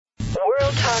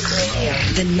World Talk Radio.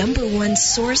 The #1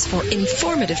 source for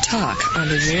informative talk on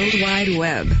the World Wide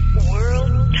Web.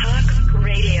 World Talk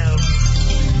Radio.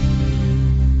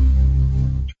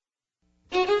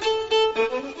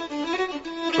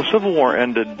 The Civil War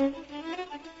ended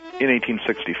in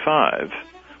 1865,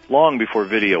 long before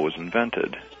video was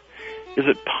invented. Is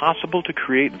it possible to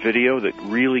create video that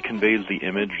really conveys the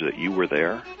image that you were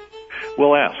there?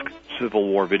 We'll ask Civil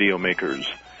War video makers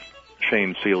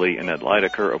Shane Seeley and Ed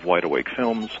Lydecker of Wide Awake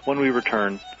Films when we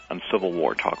return on Civil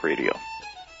War Talk Radio.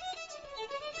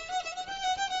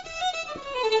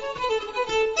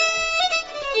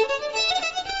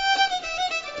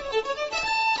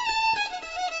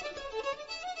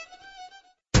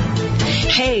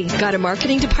 Hey, got a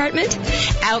marketing department?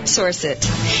 Outsource it.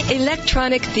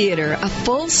 Electronic Theater, a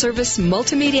full-service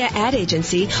multimedia ad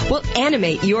agency, will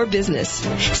animate your business.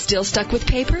 Still stuck with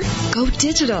paper? Go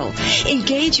digital.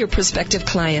 Engage your prospective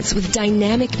clients with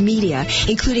dynamic media,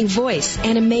 including voice,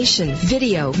 animation,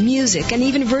 video, music, and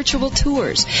even virtual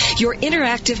tours. Your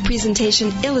interactive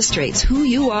presentation illustrates who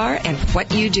you are and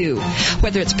what you do.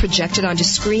 Whether it's projected onto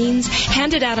screens,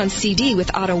 handed out on CD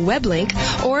with auto web link,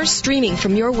 or streaming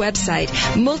from your website,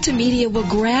 multimedia will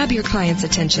grab your client's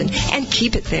attention and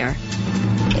keep it there.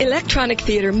 Electronic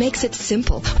Theater makes it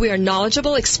simple. We are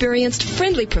knowledgeable, experienced,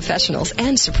 friendly professionals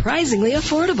and surprisingly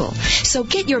affordable. So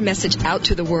get your message out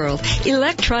to the world.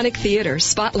 Electronic Theater,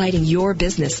 spotlighting your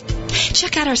business.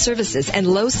 Check out our services and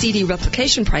low CD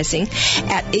replication pricing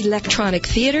at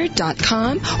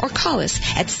electronictheater.com or call us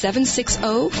at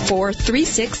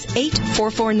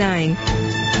 760-436-8449.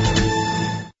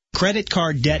 Credit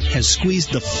card debt has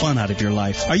squeezed the fun out of your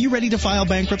life. Are you ready to file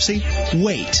bankruptcy?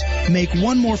 Wait. Make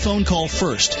one more phone call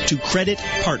first to Credit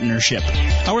Partnership.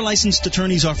 Our licensed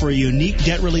attorneys offer a unique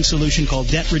debt relief solution called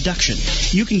debt reduction.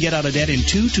 You can get out of debt in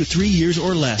 2 to 3 years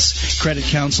or less. Credit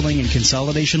counseling and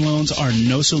consolidation loans are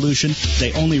no solution.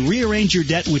 They only rearrange your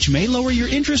debt, which may lower your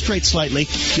interest rate slightly.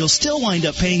 You'll still wind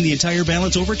up paying the entire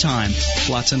balance over time.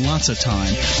 Lots and lots of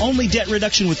time. Only debt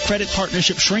reduction with Credit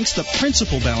Partnership shrinks the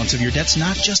principal balance of your debts,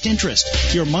 not just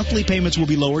interest. Your monthly payments will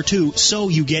be lower too, so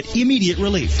you get immediate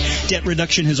relief. Debt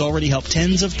reduction has already helped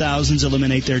tens of thousands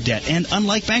eliminate their debt, and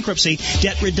unlike bankruptcy,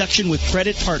 debt reduction with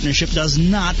Credit Partnership does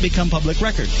not become public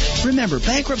record. Remember,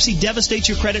 bankruptcy devastates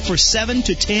your credit for 7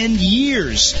 to 10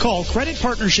 years. Call Credit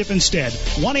Partnership instead.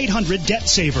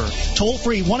 1-800-DEBT-SAVER. Toll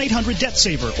free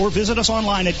 1-800-DEBT-SAVER, or visit us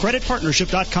online at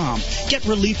creditpartnership.com. Get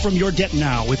relief from your debt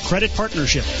now with Credit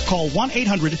Partnership. Call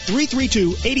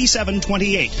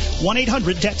 1-800-332-8728.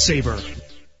 1-800-DEBT-SAVER.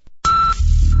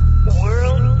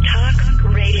 World Talk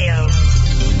Radio.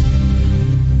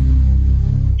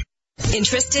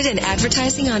 Interested in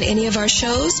advertising on any of our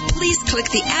shows? Please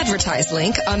click the advertise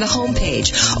link on the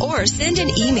homepage or send an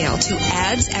email to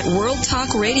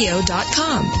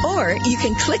ads@worldtalkradio.com. Or you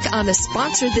can click on the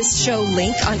sponsor this show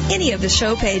link on any of the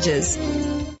show pages.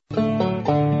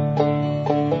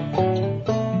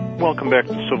 Welcome back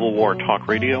to Civil War Talk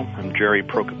Radio. I'm Jerry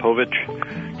Prokopowicz.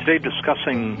 Today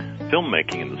discussing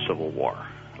filmmaking in the Civil War,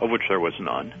 of which there was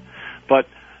none, but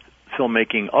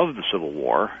filmmaking of the Civil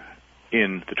War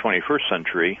in the 21st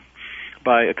century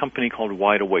by a company called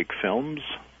Wide Awake Films,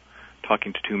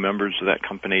 talking to two members of that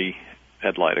company,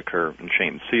 Ed Lydecker and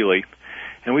Shane Seeley.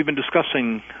 And we've been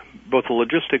discussing both the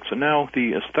logistics and now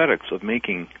the aesthetics of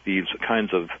making these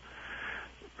kinds of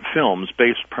films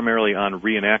based primarily on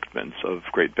reenactments of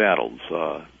great battles.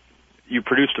 You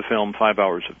produced a film, 5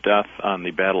 Hours of Death, on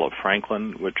the Battle of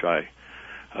Franklin, which I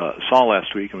saw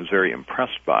last week and was very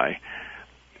impressed by.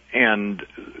 And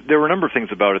there were a number of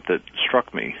things about it that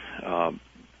struck me.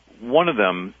 One of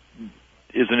them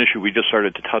is an issue we just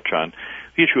started to touch on,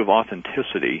 the issue of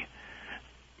authenticity.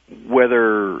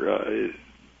 Whether,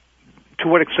 to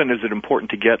what extent is it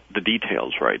important to get the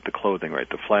details right, the clothing right,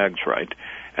 the flags right?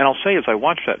 And I'll say, as I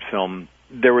watched that film,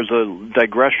 there was a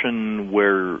digression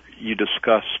where you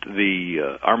discussed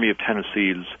the Army of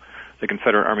Tennessee's, the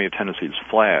Confederate Army of Tennessee's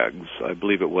flags. I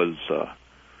believe it was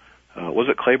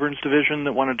it Claiborne's division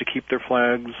that wanted to keep their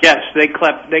flags? Yes, they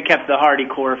kept the Hardy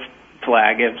Corps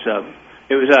flag. It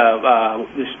was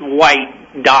this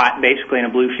white dot basically in a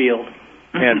blue field.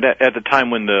 And at the time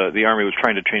when the Army was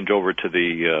trying to change over to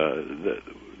the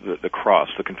cross,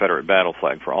 the Confederate battle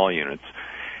flag for all units.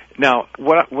 Now,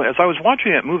 as I was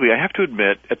watching that movie, I have to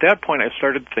admit, at that point I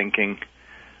started thinking,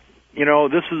 you know,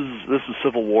 this is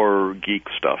Civil War geek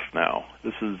stuff now.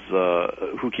 This is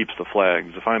who keeps the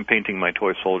flags. If I'm painting my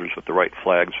toy soldiers with the right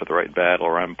flags for the right battle,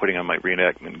 or I'm putting on my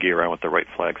reenactment gear on with the right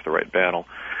flags for the right battle,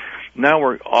 now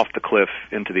we're off the cliff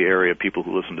into the area of people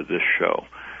who listen to this show.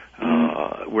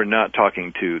 We're not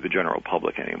talking to the general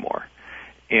public anymore.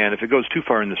 And if it goes too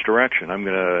far in this direction, I'm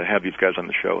going to have these guys on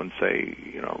the show and say,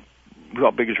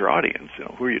 how big is your audience?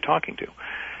 Who are you talking to?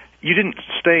 You didn't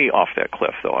stay off that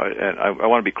cliff, though, and I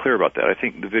want to be clear about that. I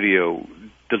think the video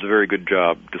does a very good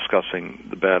job discussing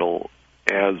the battle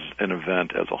as an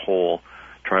event as a whole,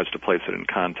 tries to place it in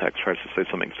context, tries to say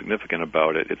something significant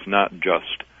about it. It's not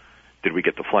just, did we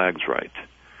get the flags right?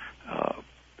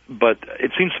 But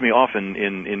it seems to me often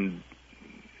in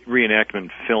reenactment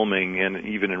filming and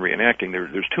even in reenacting,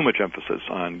 there's too much emphasis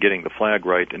on getting the flag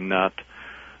right and not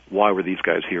why were these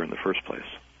guys here in the first place.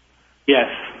 Yes.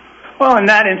 Well, in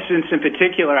that instance in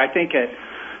particular, I think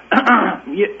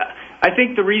I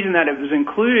think the reason that it was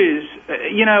included is,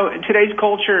 in today's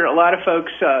culture, a lot of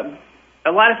folks,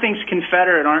 a lot of things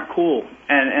Confederate aren't cool,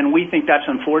 and we think that's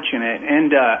unfortunate,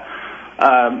 and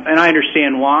I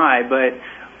understand why, but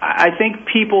I think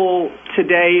people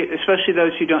today, especially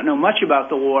those who don't know much about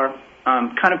the war,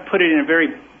 kind of put it in a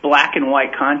very black and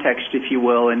white context, if you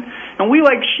will, and we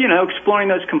like, exploring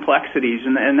those complexities,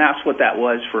 and that's what that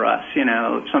was for us,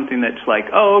 something that's like,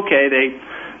 oh, okay,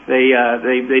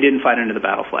 they didn't fight under the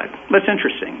battle flag. That's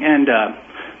interesting, and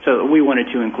so we wanted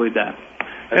to include that.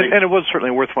 And it was certainly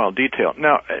a worthwhile detail.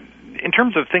 Now, in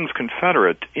terms of things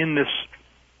Confederate, in this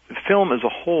film as a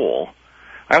whole,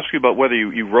 I asked you about whether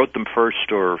you wrote them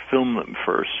first or filmed them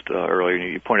first earlier.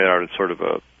 You pointed out it's sort of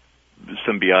a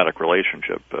symbiotic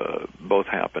relationship. Both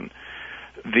happen.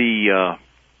 The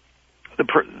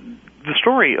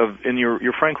story in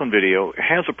your Franklin video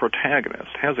has a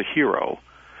protagonist, has a hero,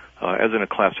 as in a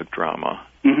classic drama,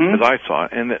 as I saw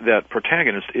it, and that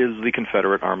protagonist is the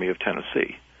Confederate Army of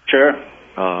Tennessee. Sure.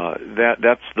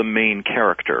 That's the main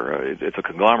character. It's a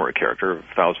conglomerate character of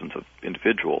thousands of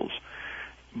individuals.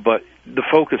 But the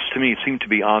focus, to me, seemed to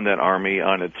be on that army,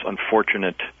 on its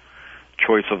unfortunate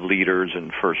choice of leaders,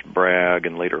 and first Bragg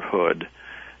and later Hood.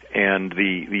 And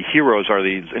the heroes are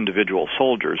these individual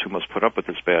soldiers who must put up with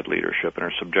this bad leadership and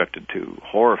are subjected to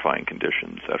horrifying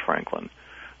conditions at Franklin,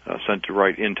 sent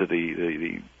right into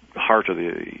the heart of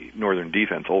the Northern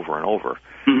defense over and over.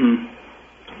 Mm-hmm.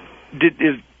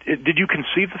 Did you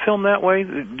conceive the film that way?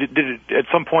 Did it, at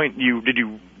some point,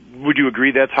 would you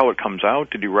agree that's how it comes out?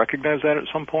 Did you recognize that at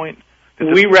some point?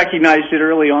 We recognized it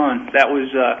early on. That was,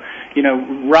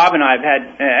 Rob and I have had,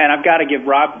 and I've got to give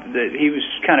Rob, he was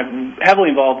kind of heavily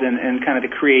involved in kind of the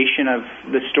creation of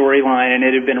the storyline, and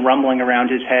it had been rumbling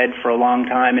around his head for a long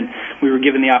time, and we were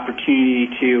given the opportunity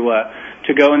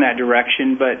to go in that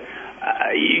direction. But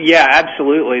yeah,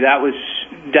 absolutely, that was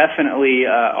definitely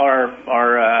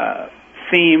our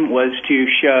theme was to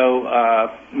show,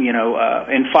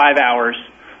 in 5 hours,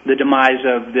 the demise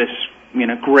of this,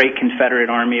 great Confederate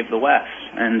Army of the West,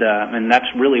 and that's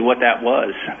really what that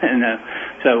was. And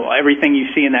so everything you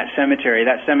see in that cemetery,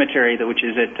 which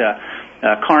is at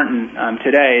Carnton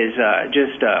today, is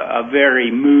just a very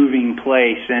moving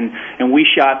place. And we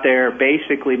shot there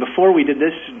basically before we did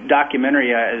this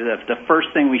documentary. The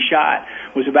first thing we shot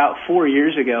was about 4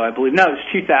 years ago, I believe. No, it was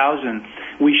 2000.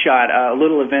 We shot a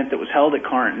little event that was held at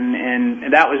Carnton, and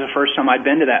that was the first time I'd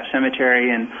been to that cemetery,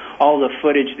 and all the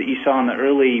footage that you saw in the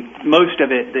most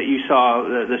of it that you saw,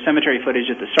 the cemetery footage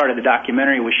at the start of the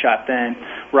documentary was shot then.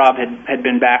 Rob had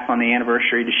been back on the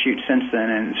anniversary to shoot since then,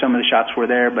 and some of the shots were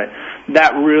there, but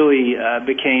that really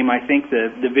became, I think,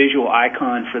 the visual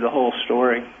icon for the whole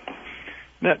story.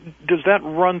 Now, does that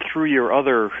run through your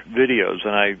other videos?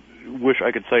 And I wish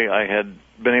I could say I had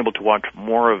been able to watch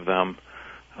more of them,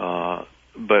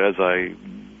 but as I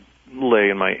lay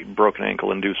in my broken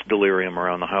ankle-induced delirium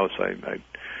around the house, I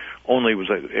only was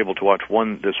able to watch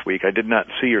one this week. I did not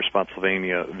see your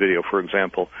Spotsylvania video, for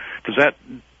example. Does that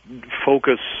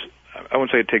focus, I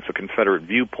wouldn't say it takes a Confederate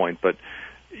viewpoint, but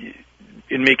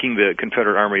in making the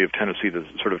Confederate Army of Tennessee the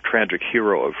sort of tragic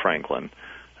hero of Franklin,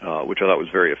 which I thought was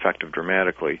very effective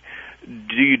dramatically,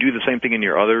 do you do the same thing in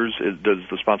your others? Does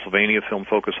the Spotsylvania film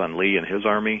focus on Lee and his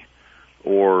army,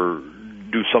 or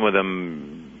do some of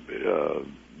them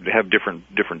have different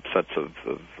sets of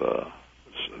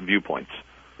viewpoints?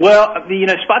 Well,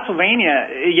 Spotsylvania,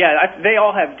 they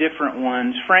all have different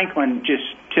ones. Franklin just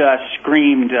to us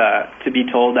screamed to be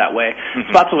told that way. Mm-hmm.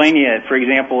 Spotsylvania, for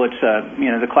example, it's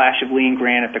the clash of Lee and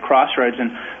Grant at the crossroads,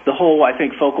 and the whole, I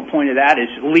think, focal point of that is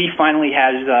Lee finally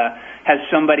has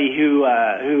somebody who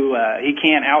he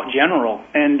can't out-general,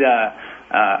 and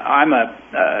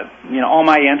all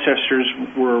my ancestors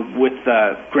were with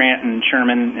Grant and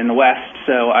Sherman in the West,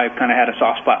 so I kind of had a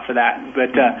soft spot for that.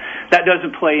 But that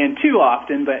doesn't play in too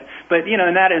often. But in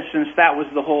that instance, that was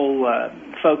the whole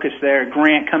focus there.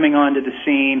 Grant coming onto the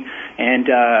scene and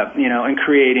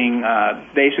creating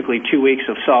basically 2 weeks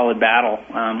of solid battle,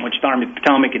 which the Army of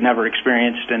Potomac had never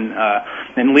experienced,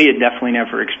 and Lee had definitely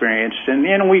never experienced.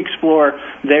 And we explore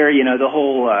there, the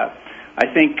whole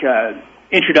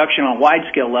introduction on a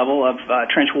wide-scale level of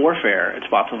trench warfare at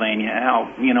Spotsylvania.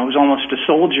 How, it was almost a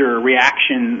soldier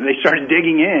reaction. They started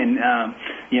digging in,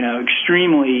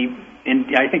 extremely.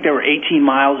 I think there were 18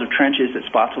 miles of trenches at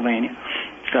Spotsylvania.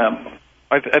 So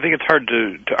I think it's hard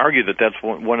to argue that that's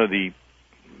one of the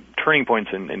turning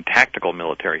points in tactical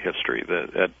military history.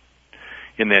 That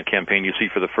in that campaign, you see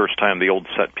for the first time the old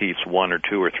set piece 1 or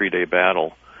 2 or 3 day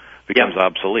battle becomes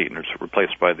obsolete and it's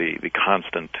replaced by the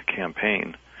constant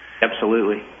campaign.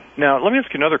 Absolutely. Now, let me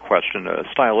ask you another question, a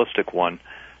stylistic one.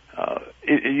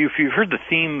 If you've heard the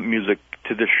theme music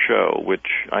to this show, which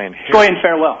I inherit... Ashokan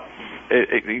Farewell.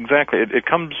 Exactly. It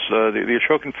comes, the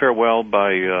Ashokan Farewell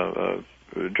by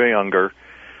Jay Unger.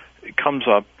 It comes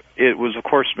up. It was, of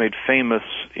course, made famous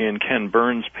in Ken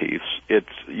Burns' piece.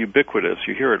 It's ubiquitous.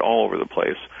 You hear it all over the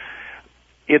place.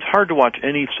 It's hard to watch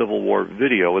any Civil War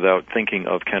video without thinking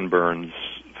of Ken Burns'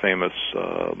 famous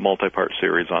multi-part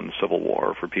series on the Civil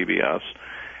War for PBS.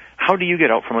 How do you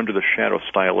get out from under the shadow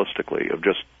stylistically of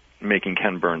just making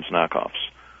Ken Burns knockoffs?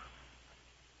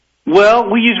 Well,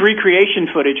 we use recreation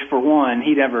footage for one.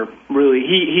 He never really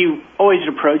he always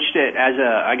approached it as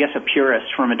a purist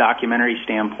from a documentary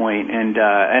standpoint, and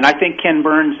I think Ken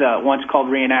Burns once called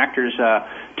reenactors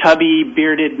tubby,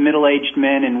 bearded, middle-aged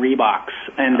men in Reeboks,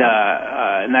 and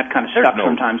that kind of stuff.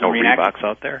 Sometimes no Reeboks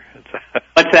out there.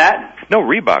 What's that? No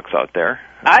Reeboks out there.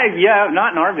 Not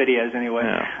in our videos anyway.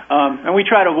 Yeah. And we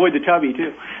try to avoid the tubby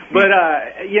too. But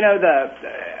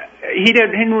he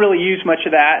didn't really use much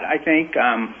of that. I think.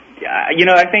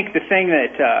 I think the thing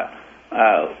that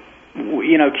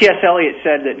T.S. Eliot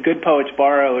said that good poets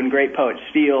borrow and great poets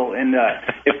steal, and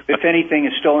if anything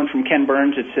is stolen from Ken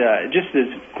Burns, it's just this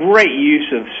great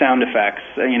use of sound effects.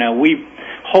 We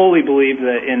wholly believe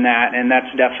in that, and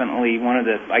that's definitely one of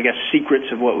the,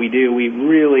 secrets of what we do. We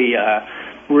really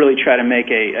try to make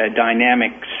a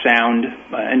dynamic sound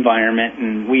environment,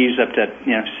 and we use up to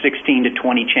 16 to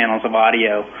 20 channels of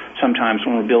audio sometimes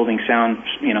when we're building sound,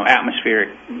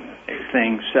 atmospheric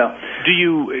things. So, do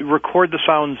you record the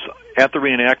sounds at the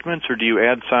reenactments, or do you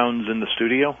add sounds in the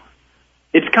studio?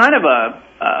 It's kind of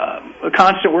a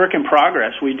constant work in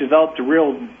progress. We developed a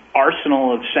real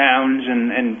arsenal of sounds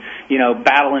and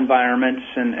battle environments,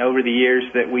 and over the years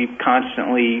that we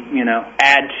constantly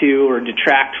add to or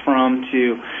detract from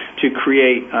to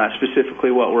create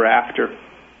specifically what we're after.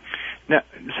 Now,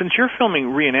 since you're filming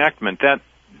reenactment, that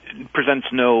presents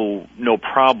no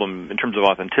problem in terms of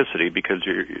authenticity because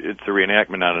it's a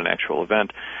reenactment, not an actual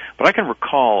event. But I can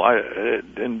recall,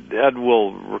 and Ed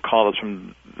will recall this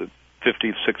from the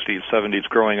 50s, 60s, 70s,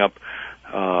 growing up,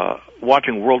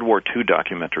 watching World War II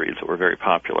documentaries that were very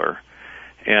popular.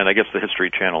 And I guess the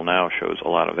History Channel now shows a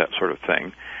lot of that sort of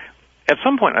thing. At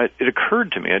some point, it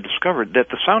occurred to me, I discovered that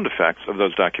the sound effects of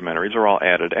those documentaries are all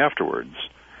added afterwards.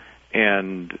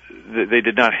 And they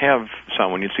did not have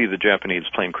sound. When you see the Japanese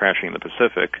plane crashing in the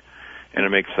Pacific, and it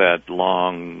makes that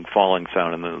long falling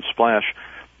sound and then the splash,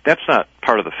 that's not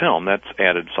part of the film. That's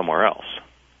added somewhere else.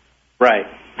 Right.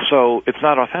 So it's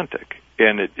not authentic.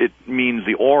 And it means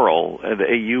the oral,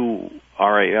 the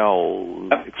AURAL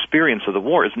experience of the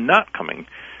war is not coming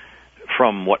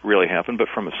from what really happened, but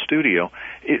from a studio.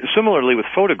 Similarly with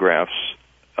photographs,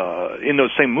 in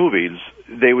those same movies,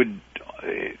 they would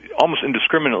almost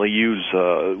indiscriminately use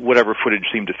whatever footage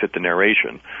seemed to fit the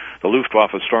narration. The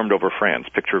Luftwaffe stormed over France,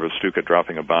 picture of a Stuka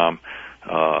dropping a bomb.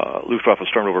 Luftwaffe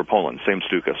stormed over Poland, same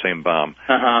Stuka, same bomb.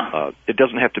 It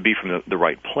doesn't have to be from the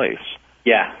right place.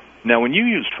 Yeah. Now, when you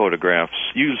used photographs,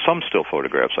 you used some still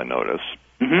photographs, I noticed.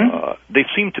 They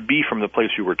seem to be from the place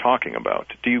you were talking about.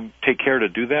 Do you take care to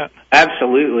do that?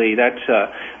 Absolutely. That's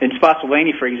in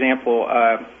Spotsylvania, for example.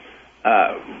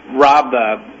 Rob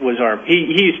was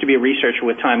he used to be a researcher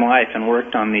with Time Life and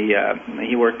worked on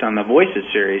the Voices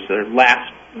series, the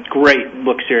last great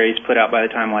book series put out by the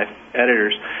Time Life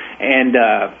editors, and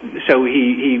so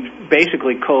he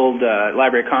basically culled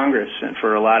Library of Congress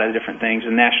for a lot of different things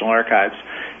and National Archives.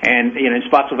 And in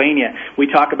Spotsylvania, we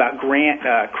talk about Grant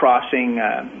crossing.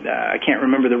 I can't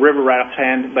remember the river right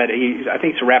offhand, but I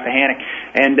think it's the Rappahannock.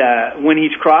 And when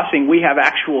he's crossing, we have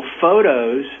actual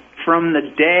photos from the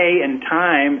day and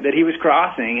time that he was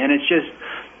crossing, and it's just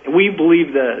we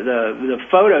believe the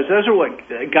photos, those are what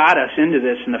got us into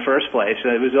this in the first place.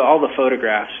 It was all the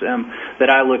photographs that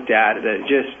I looked at that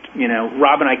just,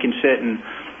 Rob and I can sit and,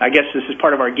 I guess this is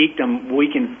part of our geekdom, we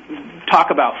can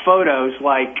talk about photos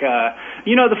like,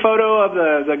 the photo of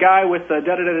the guy with the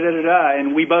da-da-da-da-da-da,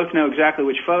 and we both know exactly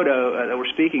which photo that we're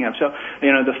speaking of. So,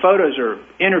 the photos are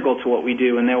integral to what we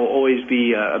do, and they will always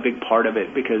be a big part of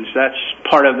it, because that's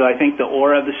part of, I think, the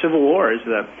aura of the Civil War, is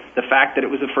the fact that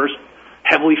it was the first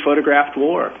heavily photographed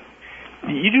war.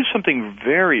 You do something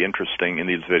very interesting in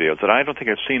these videos that I don't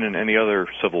think I've seen in any other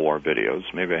Civil War videos.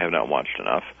 Maybe I have not watched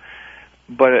enough.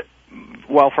 But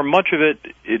while for much of it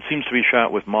seems to be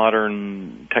shot with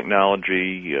modern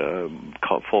technology,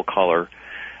 full color,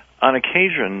 on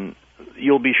occasion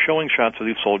you'll be showing shots of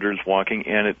these soldiers walking,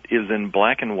 and it is in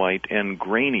black and white, and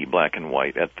grainy black and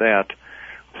white at that,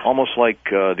 almost like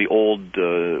the old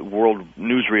world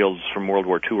newsreels from World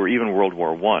War II or even World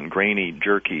War I, grainy,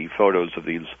 jerky photos of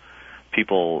these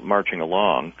people marching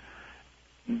along.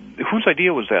 Whose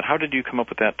idea was that? How did you come up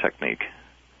with that technique?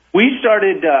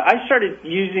 I started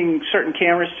using certain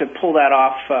cameras to pull that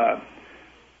off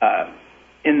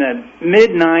in the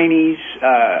mid-'90s.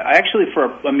 Actually, for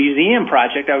a museum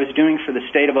project I was doing for the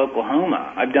state of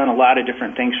Oklahoma. I've done a lot of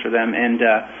different things for them, and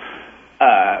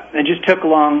just took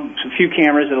along a few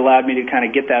cameras that allowed me to kind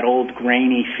of get that old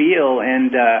grainy feel,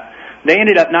 and they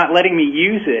ended up not letting me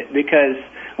use it because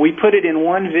we put it in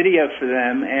one video for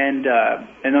them, and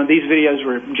these videos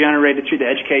were generated through the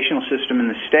educational system in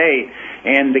the state,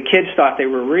 and the kids thought they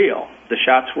were real. The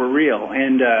shots were real,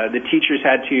 and the teachers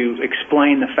had to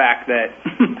explain the fact that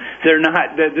they're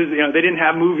not. That, they didn't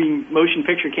have motion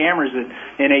picture cameras in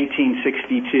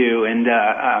 1862, and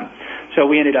so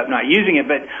we ended up not using it.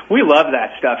 But we love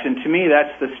that stuff, and to me,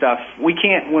 that's the stuff we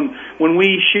can't. When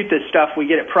we shoot this stuff, we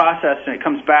get it processed, and it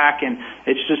comes back, and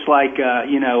it's just like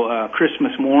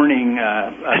Christmas morning.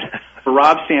 For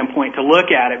Rob's standpoint, to look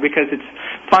at it, because it's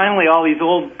finally all these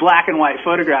old black and white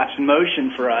photographs in motion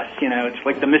for us. It's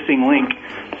like the missing link.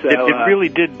 So, it really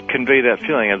did convey that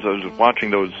feeling. As I was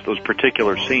watching those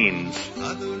particular scenes,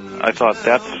 I thought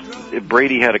if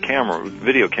Brady had a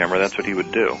video camera, that's what he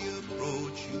would do.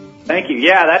 Thank you.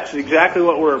 Yeah, that's exactly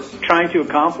what we're trying to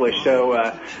accomplish. So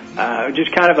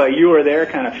just kind of a you were there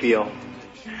kind of feel.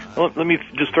 Well, let me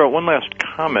just throw out one last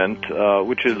comment,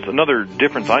 which is another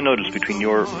difference I noticed between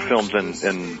your films and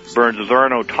Burns, is there are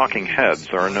no talking heads.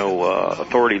 There are no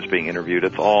authorities being interviewed.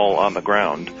 It's all on the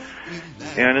ground.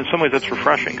 And in some ways that's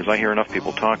refreshing, because I hear enough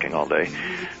people talking all day.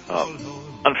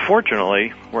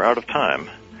 Unfortunately, we're out of time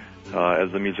as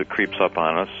the music creeps up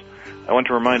on us. I want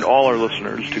to remind all our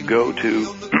listeners to go to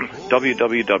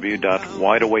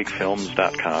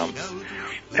www.wideawakefilms.com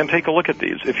and take a look at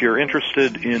these. If you're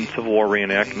interested in Civil War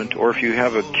reenactment, or if you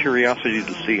have a curiosity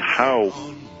to see how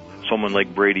someone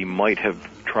like Brady might have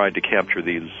tried to capture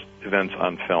these events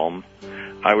on film,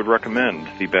 I would recommend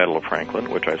the Battle of Franklin,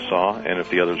 which I saw, and if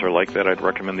the others are like that, I'd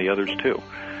recommend the others too.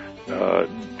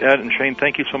 Ed and Shane,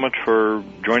 thank you so much for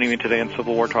joining me today on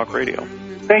Civil War Talk Radio.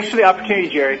 Thanks for the opportunity,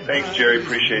 Jerry. Thanks, Jerry.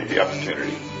 Appreciate the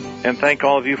opportunity. And thank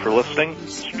all of you for listening.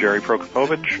 This is Jerry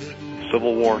Prokopowicz,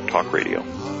 Civil War Talk Radio.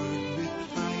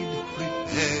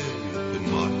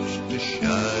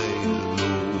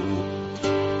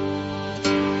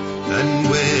 And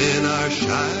when our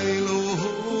shining